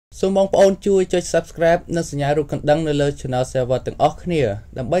សូមបងប្អូនជួយចុច Subscribe និងសញ្ញារូបកណ្ដឹងនៅលើ Channel Server ទាំងអស់គ្នា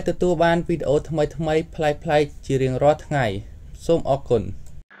ដើម្បីទទួលបានវីដេអូថ្មីៗប្លែកៗជារៀងរាល់ថ្ងៃសូមអរគុណ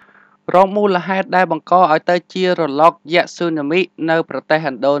រងមូលហេតុដែលបង្កឲ្យទៅជារលកយក្សស៊ូណាមីនៅប្រទេស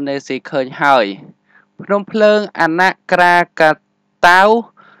ឥណ្ឌូនេស៊ីឃើញហើយភ្នំភ្លើងអាណាក្រាកាតាវ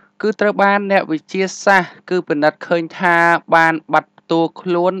គឺត្រូវបានអ្នកវិទ្យាសាស្ត្រគឺពិនិត្យឃើញថាបានបាត់ផ្ទួលខ្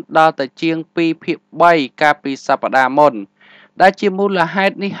លួនដល់ទៅជាង 2/3 កាលពីសប្តាហ៍មុនដែលជាមូលហេ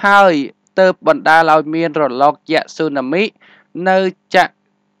តុនេះហើយទើបបណ្ដាលឲ្យមានរលកយក្សស៊ូណាមីនៅ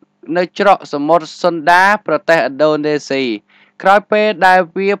ច្រកសមុទ្រសុនដាប្រទេសឥណ្ឌូនេស៊ីក្រោយពេលដែល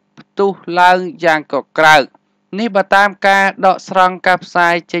វាផ្ទុះឡើងយ៉ាងកក្រើកនេះបើតាមការដកស្រង់ការផ្សា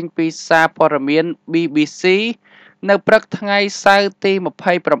យចេញពីសារព័ត៌មាន BBC នៅព្រឹកថ្ងៃសៅរ៍ទី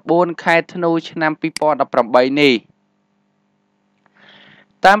29ខែធ្នូឆ្នាំ2018នេះ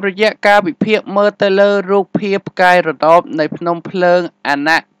តាមរយៈការវិភាគមើលទៅលើរូបភាពផ្កាយរណបនៃភ្នំភ្លើងអា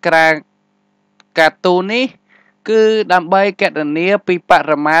ណាក្រាកាទូនេះគឺដើម្បីកណនាពីប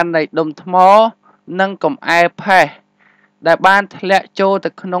រិមាណនៃដុំថ្មនិងកំអែលផេះដែលបានធ្លាក់ចូលទៅ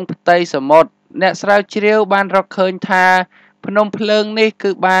ក្នុងផ្ទៃសមុទ្រអ្នកស្រាវជ្រាវបានរកឃើញថាភ្នំភ្លើងនេះ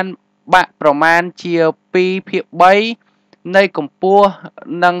គឺបានបាក់ប្រមាណជា 2/3 នៃកម្ពស់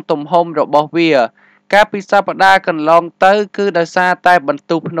និងទំហំរបស់វាកាលពីសប្តាហ៍កន្លងទៅគឺដោយសារតែបន្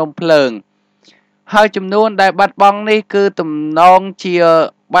ទុះភ្នំភ្លើងហើយចំនួនដែលបាត់បង់នេះគឺទំនងជា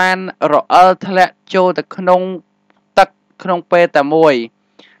បានរអិលធ្លាក់ចូលទៅក្នុងទឹកក្នុងពេលតែមួយ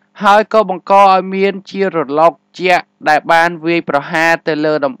ហើយក៏បង្កឲ្យមានជារលកយក្សដែលបានវាយប្រហារទៅ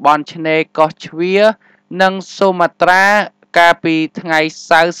លើតំបន់ឆ្នេរកោះជ្វានិងសូម៉ាត្រាកាលពីថ្ងៃ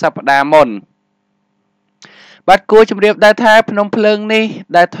សៅរ៍សប្តាហ៍មុនបាទគួរជម្រាបដែរថាភ្នំភ្លើងនេះ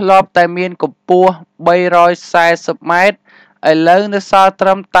ដែលធ្លាប់តែមានកម្ពស់340ម៉ែត្រឥឡូវនៅសល់ត្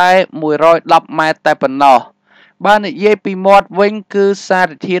រឹមតែ110ម៉ែត្រតែប៉ុណ្ណោះបើនិយាយពីមាត់វិញគឺសារ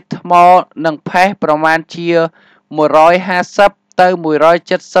ធាតុថ្មនិងផេះប្រមាណជា150ទៅ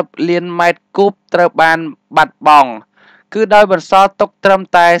170លានម៉ែត្រគូបត្រូវបានបាត់បង់គឺដោយបន្សល់ទុកត្រឹម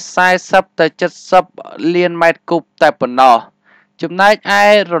តែ40ទៅ70លានម៉ែត្រគូបតែប៉ុណ្ណោះចំណែកឯ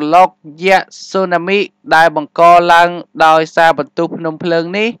រលកយក្សស៊ូណាមីដែលបង្កឡើងដោយសារបន្ទុះភ្នំភ្លើង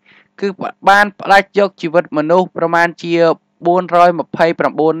នេះគឺបានផ្ដាច់យកជីវិតមនុស្សប្រមាណជា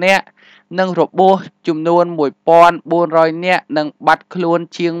429នាក់និងរបួសចំនួន1400នាក់និងបាត់ខ្លួន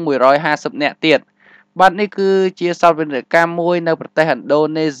ជាង150នាក់ទៀតបាទនេះគឺជាសវនកម្មមួយនៅប្រទេសឥណ្ឌូ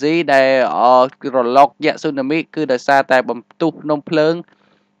នេស៊ីដែលរលកយក្សស៊ូណាមីគឺដោយសារតែបន្ទុះភ្នំភ្លើង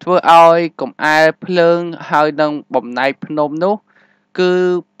ធ្វើឲ្យកំអែលភ្លើងហើយនឹងបំណែកភ្នំនោះគឺ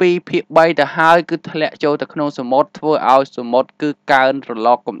2/3ទៅហើយគឺធ្លាក់ចូលទៅក្នុងសមុទ្រធ្វើឲ្យសមុទ្រគឺកើនរល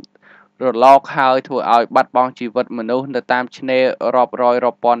កហើយធ្វើឲ្យបាត់បង់ជីវិតមនុស្សនៅតាមឆ្នេររាប់រយ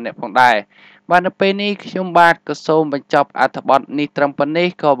រាប់ពាន់អ្នកផងដែរបាទនៅពេលនេះខ្ញុំបាទក៏សូមបញ្ចប់អត្ថបទនេះត្រឹមប៉ុណ្នេះ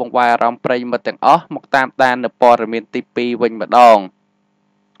ក៏បង្វែរអារម្មណ៍ប្រិយមិត្តទាំងអស់មកតាមដាននៅព័ត៌មានទី2វិញម្ដង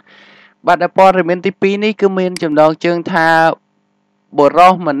បាទនៅព័ត៌មានទី2នេះគឺមានចំណងជើងថាបុរ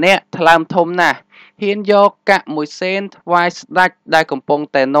សម្នាក់ថ្លើមធំណាស់ហ៊ានយកកាក់មួយសេនថ្វាយស្ដេចដែលកំពុង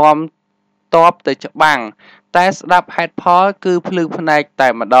តែនាំតបទៅច្បាំងតែស្ដាប់ហេតុផលគឺភ្លឺភ្នែកតែ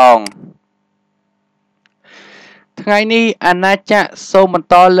ម្ដងថ្ងៃនេះអាណាចក្រសូមបន្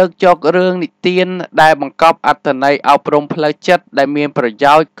តលើកយករឿងនិទានដែលបង្កប់អត្ថន័យអប់រំផ្លូវចិត្តដែលមានប្រ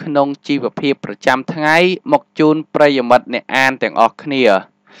យោជន៍ក្នុងជីវភាពប្រចាំថ្ងៃមកជូនប្រិយមិត្តអ្នកអានទាំងអស់គ្នា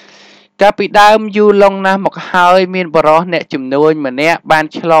កាលពីដើមយូរលង់ណាស់មកហើយមានបរិសអ្នកជំនួញម្នាក់បាន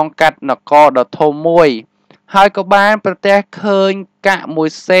ឆ្លងកាត់នគរដ៏ធំមួយហើយក៏បានប្រទះឃើញកាក់មួយ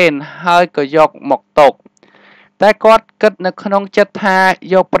សេនហើយក៏យកមកទុកតែគាត់គិតនៅក្នុងចិត្តថា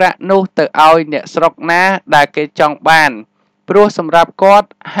យកប្រាក់នោះទៅឲ្យអ្នកស្រុកណាដែលគេចង់បានព្រោះសម្រាប់គាត់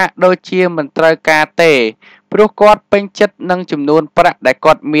ហាក់ដូចជាមិនត្រូវការទេព្រោះគាត់ពេញចិត្តនឹងចំនួនប្រាក់ដែល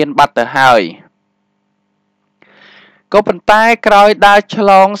គាត់មានបាត់ទៅហើយក៏ប៉ុន្តែក្រោយដើរឆ្ល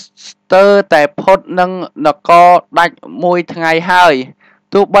ងស្ទើរតែផុតនឹងនគរដាច់មួយថ្ងៃហើយ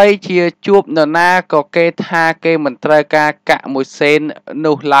ទោះបីជាជួបនរណាក៏គេថាគេមិនត្រូវការកាក់មួយសេន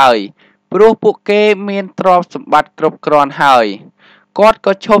នោះឡើយព្រោះពួកគេមានទ្រព្យសម្បត្តិគ្រប់គ្រាន់ហើយគាត់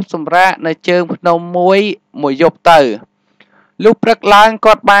ក៏ឈប់សម្រាកនៅជើងភ្នំមួយយប់ទៅលុះព្រឹកឡើង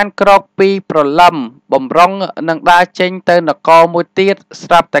គាត់បានក្រោកពីព្រលឹមបំរុងនឹងដើរចេញទៅនគរមួយទៀត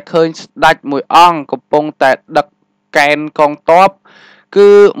ស្រាប់តែឃើញស្ដេចមួយអង្គកំពុងតែដឹកកែនកងទ័ព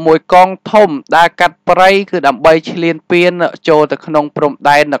គឺមួយកងធំដែលកាត់ព្រៃគឺដើម្បីឈ្លានពានចូលទៅក្នុងព្រំ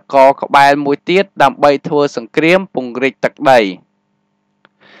ដែននគរក្បែរមួយទៀតដើម្បីធ្វើសង្គ្រាមពង្រីកទឹកដី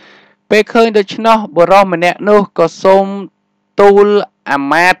ពេលឃើញដូច្នោះបុរសម្នាក់នោះក៏សូមទូលអា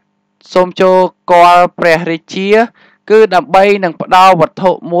មាត្យសូមចូលគាល់ព្រះរាជាគឺដើម្បីនឹងផ្ដល់វត្ថុ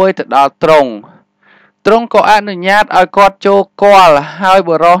មួយទៅដល់ទ្រង់ ទ្រង់ក៏អនុញ្ញាតឲ្យគាត់ចូលគាល់ហើយ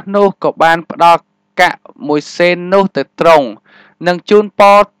បុរសនោះក៏បានផ្ដល់កាក់មួយសេននោះទៅទ្រង់និងជូនព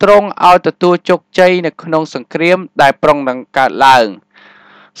រទ្រង់ឲ្យទទួលជោគជ័យនៅក្នុងសង្គ្រាមដែលប្រុងនឹងកើតឡើង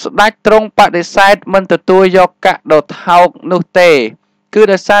ស្ដេចទ្រង់បដិសេធមិនទទួលយកកាក់ដ៏ថោកនោះទេគឺ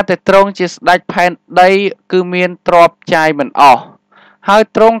ដោយសារតែទ្រង់ជាស្ដេចផែនដីគឺមានទ្រព្យចាយមិនអស់ហើយ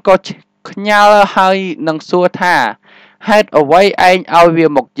ទ្រង់ក៏ខ្ញាល់ហើយនឹងសួរថាហេតុអ្វីឯងឲ្យវា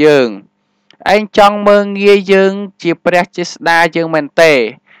មកយើងឯងចង់មើងងាយយើងជាព្រះជាស្ដាយើងមែនទេ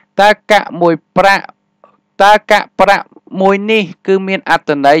តើកាក់ប្រាក់មួយនេះគឺមានអត្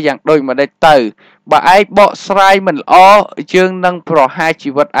ថន័យយ៉ាងដូចម្ដេចទៅបើឯងបកស្រាយមិនល្អយើងនឹងប្រហារជី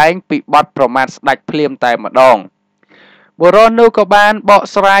វិតឯងពីបទប្រមាថស្ដេចភ្លាមតែម្ដងបុរសនោះក៏បានបក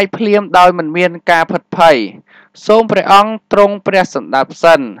ស្រាយភ្លាមដោយមិនមានការភិតភ័យសូមព្រះអង្គទ្រង់ព្រះសម្ដាប់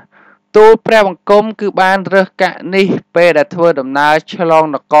សិនទូលព្រះបង្គំគឺបានរើសកាក់នេះពេលដែលធ្វើដំណើរឆ្លង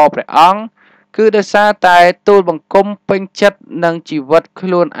នគរព្រះអង្គគឺដោយសារតែទូលបង្គំពេញចិត្តនឹងជីវិតខ្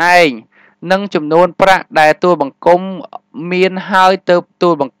លួនឯងនិងចំនួនប្រាក់ដែលទូលបង្គំមានហើយទៅទូ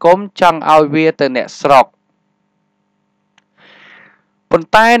លបង្គំចង់ឲ្យវាទៅអ្នកស្រុកប៉ុន្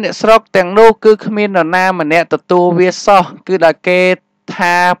តែអ្នកស្រុកទាំងនោះគឺគ្មាននរណាម្នាក់ទទួលវាសោះគឺដែលគេ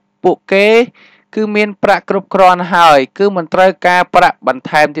ថាពួកគេគឺមានប្រាក់គ្រប់គ្រាន់ហើយគឺមិនត្រូវការប្រាក់បន្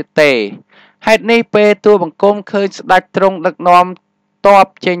ថែមទៀតទេហេតុនេះពេលទូលបង្គំឃើញស្ដេចទ្រង់ដឹកនាំតប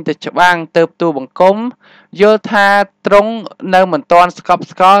ចេញទៅច្បាំងទៅទូលបង្គំយល់ថាទ្រង់នៅមិនទាន់ស្កប់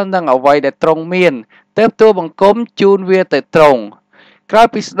ស្កល់នឹងអ្វីដែលទ្រង់មានទើបទូលបង្គំជូនវាទៅទ្រង់ក្រោយ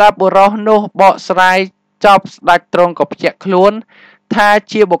ពីស្ដាប់បុរសនោះបកស្រាយចប់ស្ដេចទ្រង់ក៏ភ្ញាក់ខ្លួនថា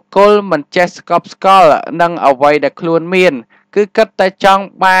ជាបុគ្គលមិនចេះស្កប់ស្កល់នឹងអ្វីដែលខ្លួនមានគឺគិតតែចង់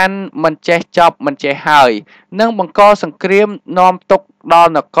បានមិនចេះចប់មិនចេះហើយនឹងបង្កសង្គ្រាមនាំទុកដ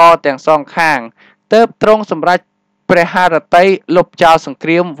ល់នគរទាំងសងខាងទើបទ្រង់សម្រេចព្រះハរតីលុបចោលសង្គ្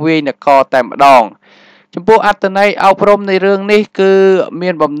រាមវាយនគរតែម្ដងចំពោះអត្ថន័យអប់រំនៃរឿងនេះគឺមា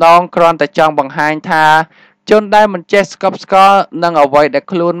នបំណងគ្រាន់តែចង់បង្ហាញថាជនដែលមិនចេះស្កប់ស្កល់នឹងអ្វីដែល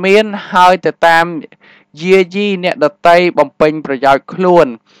ខ្លួនមានហើយទៅតាមយាយីអ្នកដតីបំពេញប្រយោជន៍ខ្លួន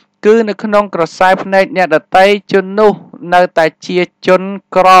គឺនៅក្នុងក្រសែភ្នែកអ្នកដតីជននោះនៅតែជាជន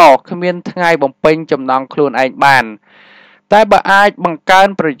ក្រគ្មានថ្ងៃបំពេញចំណង់ខ្លួនឯងបានតែបើអាចបង្កើន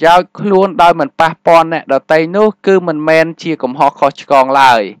ប្រយោជន៍ខ្លួនដោយមិនប៉ះពាល់អ្នកដតីនោះគឺមិនមែនជាកំហុសខុសឆ្គង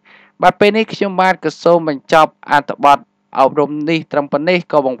ឡើយបាទពេលនេះខ្ញុំបាទក៏សូមបញ្ចប់អត្ថបទអប់រំនេះត្រឹមប៉ុណ្ណេះ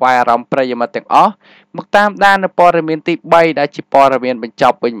ក៏បង្វែរអារម្មណ៍ប្រិយមិត្តទាំងអស់មកតាមដាននៅព័ត៌មានទី3ដែលជាព័ត៌មានបញ្ច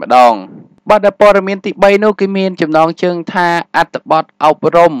ប់វិញម្ដងបាទដែលព័ត៌មានទី3នោះគឺមានចំណងជើងថាអត្ថបទអប់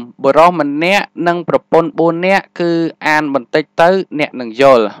រំបុរសម្នាក់និងប្រពន្ធ4នាក់គឺអានបន្តិចទៅអ្នកនឹងយ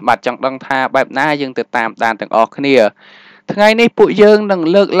ល់បាទចង់ដឹងថាបែបណាយើងទៅតាមដានទាំងអស់គ្នាថ្ងៃនេះពួកយើងនឹង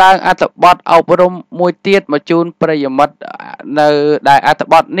លើកឡើងអត្ថបទអប់រំមួយទៀតមកជូនប្រិយមិត្តនៅដែលអត្ថ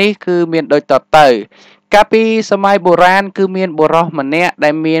បទនេះគឺមានដូចតទៅកាលពីសម័យបុរាណគឺមានបុរសម្នាក់ដែ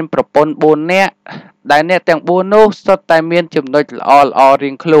លមានប្រពន្ធ4នាក់ដែលអ្នកទាំង4នោះសុទ្ធតែមានចំណុចល្អរៀ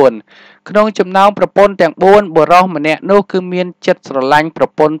ងខ្លួនក្នុងចំណោមប្រពន្ធទាំង4បុរសម្នាក់នោះគឺមានចិត្តស្រឡាញ់ប្រ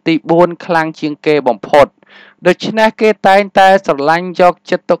ពន្ធទី4ខ្លាំងជាងគេបំផុតដូច្នេះគេតែងតែស្រឡាញ់យក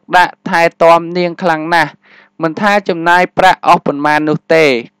ចិត្តទុកដាក់ថែទាំនាងខ្លាំងណាស់មិនថាចំណាយប្រាក់អស់ប៉ុន្មាននោះទេ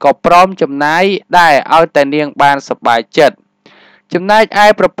ក៏ព្រមចំណាយដែរឲ្យតែនាងបានសប្បាយចិត្តចំណែកឯ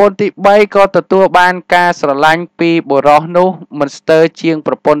ប្រពន្ធទី3ក៏ទទួលបានការស្រឡាញ់ពីបុរសនោះមិនស្ទើរជាង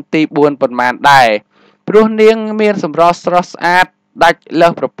ប្រពន្ធទី4ប៉ុន្មានដែរព្រោះនាងមានសម្រស់ស្រស់ស្អាតដាច់លើ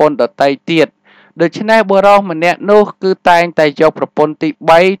សប្រពន្ធដទៃទៀតដូច្នេះបុរសម្នាក់នោះគឺតែងតែយកប្រពន្ធទី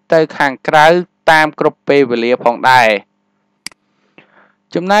3ទៅខាងក្រៅតាមគ្រប់ពេលវេលាផងដែរ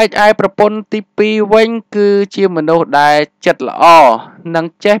ចំណែកឯប្រពន្ធទី2វិញគឺជាមនុស្សដែលចិត្តល្អនិង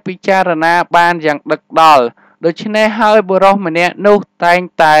ចេះពិចារណាបានយ៉ាងដឹកដល់ដូច្នេះហើយបុរសម្នាក់នោះតែង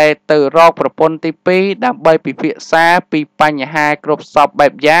តែទៅរកប្រពន្ធទី2ដើម្បីពិភាក្សាពីបញ្ហាគ្រប់សពបែ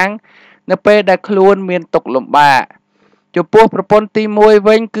បយ៉ាងនៅពេលដែលខ្លួនមានទុក្ខលំបាកចំពោះប្រពន្ធទី1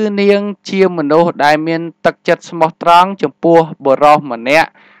វិញគឺនាងជាមនុស្សដែលមានទឹកចិត្តស្មោះត្រង់ចំពោះបុរសម្នាក់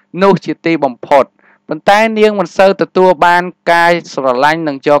នោះជាទីបំផុតប៉ុន្តែនាងមិនសូវទទួលបានការស្រឡាញ់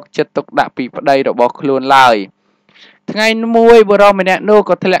និងយកចិត្តទុកដាក់ពីប្តីរបស់ខ្លួនឡើយថ្ងៃមួយបុរសម្នាក់នោះ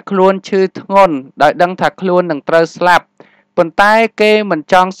ក៏ធ្លាក់ខ្លួនឈឺធ្ងន់ដោយដឹងថាខ្លួននឹងត្រូវស្លាប់ប៉ុន្តែគេមិន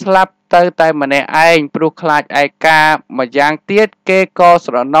ចង់ស្លាប់ទៅតែម្នាក់ឯងព្រោះខ្លាចឯកាម្យ៉ាងទៀតគេក៏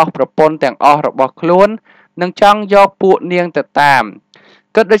ស្រណោះប្រពន្ធទាំងអស់របស់ខ្លួននិងចង់យកពួកនាងទៅតាម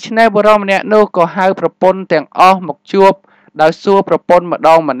គិតដូច្នេះបុរសម្នាក់នោះក៏ហៅប្រពន្ធទាំងអស់មកជួបដោយសួរប្រពន្ធម្ដ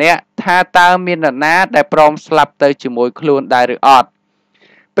ងម្នាក់ថាតើមាននរណាដែលព្រមស្លាប់ទៅជាមួយខ្លួនដែរឬអត់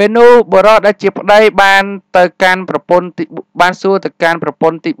ពេលនោះបុរសដែលជាប្តីបានទៅកាន់ប្រពន្ធបានសួរទៅកាន់ប្រព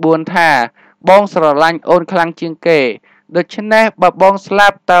ន្ធទី4ថាបងស្រឡាញ់អូនខ្លាំងជាងគេ ដូច្នេះបើបងស្លា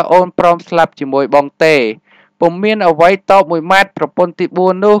ប់តើអូនព្រមស្លាប់ជាមួយបងទេពុំមានអ្វីតបមួយម៉ាត់ប្រពន្ធទី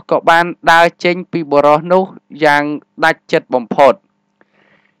4នោះក៏បានដើរចេញពីបុរសនោះយ៉ាងដាច់ចិត្តបំផុត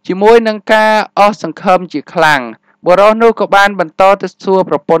ជាមួយនឹងការអស់សង្ឃឹមជាខ្លាំងបុរសនោះក៏បានបន្តទៅសួរ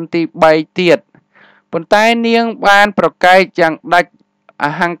ប្រពន្ធទី3ទៀតប៉ុន្តែនាងបានប្រកែកយ៉ាងដាច់អ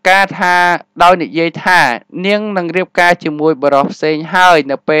ហង្ការថាដោយនិយាយថានាងនឹងរៀបការជាមួយបុរសផ្សេងហើយ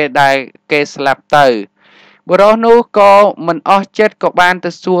នៅពេលដែលគេស្លាប់ទៅបុរសនោះក៏មិនអស់ចិត្តក៏បានទៅ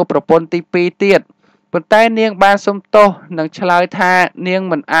សួរប្រពន្ធទី2ទៀតប៉ុន្តែនាងបានសុំទោសនិងឆ្លើយថានាង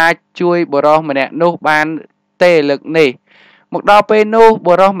មិនអាចជួយបុរសម្នាក់នោះបានទេលើកនេះមកដល់ពេលនោះ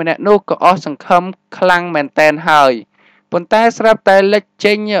បុរសម្នាក់នោះក៏អស់សង្ឃឹមខ្លាំងមែនតែនហើយប៉ុន្តែស្រាប់តែលេច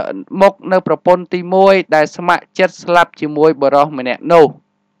ចេញមកនៅប្រពន្ធទី1ដែលស្ម័គ្រចិត្តស្លាប់ជាមួយបុរសម្នាក់នោះ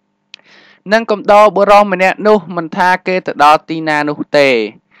និងកំដរបុរសម្នាក់នោះមិនថាគេទៅដល់ទីណានោះទេ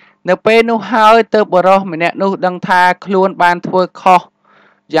នៅពេលនោះហើយទើបបុរសម្នាក់នោះដឹងថាខ្លួនបានធ្វើខុស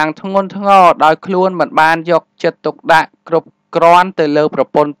យ៉ាងធ្ងន់ធ្ងរដោយខ្លួនមិនបានយកចិត្តទុកដាក់គ្រប់គ្រាន់ទៅលើប្រ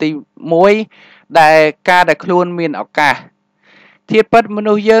ពន្ធទី1ដែលការដែលខ្លួនមានឱកាសធៀបពិតម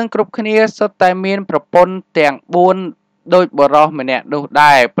នុស្សយើងគ្រប់គ្នាសុទ្ធតែមានប្រពន្ធទាំង4ដូចបុរសម្នាក់នោះ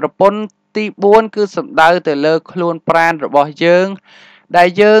ដែរប្រពន្ធទី4គឺសំដៅទៅលើខ្លួនប្រាណរបស់យើងដែល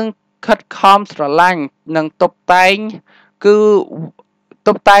យើងខិតខំស្រឡាញ់និងតុបតែងគឺ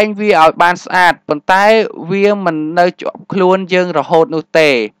តុបតែងវាឲ្យបានស្អាតប៉ុន្តែវាមិននៅជាប់ខ្លួនយើងរហូតនោះទេ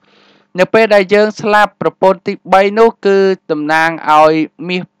នៅពេលដែលយើងស្លាប់ប្រពន្ធទី3នោះគឺតំណាងឲ្យ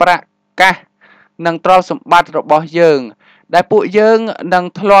មាសប្រាក់កាសនិងទ្រព្យសម្បត្តិរបស់យើងដែលពួកយើងនឹង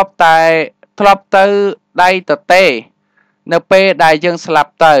ធ្លាប់ទៅដៃទទេនៅពេលដែលយើងស្លា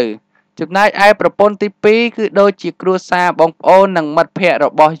ប់ទៅចំណែកឯប្រពន្ធទី2គឺដូចជាគ្រួសារបងប្អូននិងមិត្តភ័ក្តិរ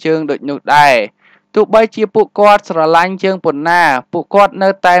បស់យើងដូចនោះដែរទោះបីជាពួកគាត់ស្រឡាញ់យើងប៉ុណ្ណាពួកគាត់នៅ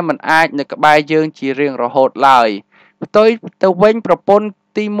តែមិនអាចនៅក្បែរយើងជារៀងរហូតឡើយផ្ទុយទៅវិញប្រពន្ធ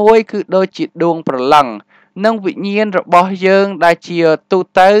ទី1គឺដូចជាដួងព្រលឹងនិងវិញ្ញាណរបស់យើងដែលជាទូ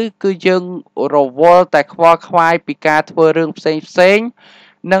ទៅគឺយើងរវល់តែខ្វល់ខ្វាយពីការធ្វើរឿងផ្សេង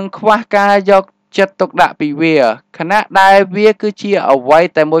និងខ្វះការយកចិត្តទុកដាក់ពីវាខណៈដែលវាគឺជាអ្វី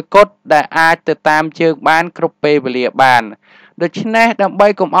តែមួយគត់ដែលអាចទៅតាមយើងបានគ្រប់ពេលវេលាបានដូច្នេះដើម្បី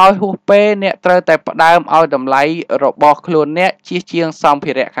កុំឲ្យហួសពេលអ្នកត្រូវតែផ្ដើមឲ្យតម្លៃរបស់ខ្លួនអ្នកជៀសជាងសម្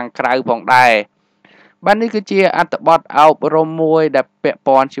ភារៈខាងក្រៅផងដែរបាទនេះគឺជាអត្ថបទអប់រំមួយដែលពាក់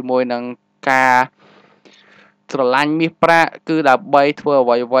ព័ន្ធជាមួយនឹងការស្រឡាញ់មាសប្រាក់គឺដើម្បីធ្វើអ្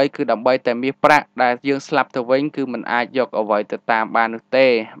វីៗគឺដើម្បីតែមាសប្រាក់ដែលយើងស្លាប់ទៅវិញគឺមិនអាចយកអ្វីទៅតាមបាននោះទេ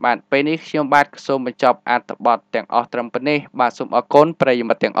បាទពេលនេះខ្ញុំបាទសូមបញ្ចប់អត្ថបទទាំងអស់ត្រឹមប៉ុណ្នេះបាទសូមអរគុណប្រិយ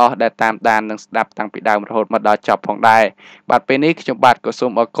មិត្តទាំងអស់ដែលតាមដាននិងស្ដាប់តាំងពីដើមរហូតមកដល់ចប់ផងដែរបាទពេលនេះខ្ញុំបាទក៏សូ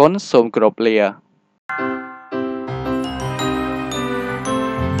មអរគុណសូមគោរពលា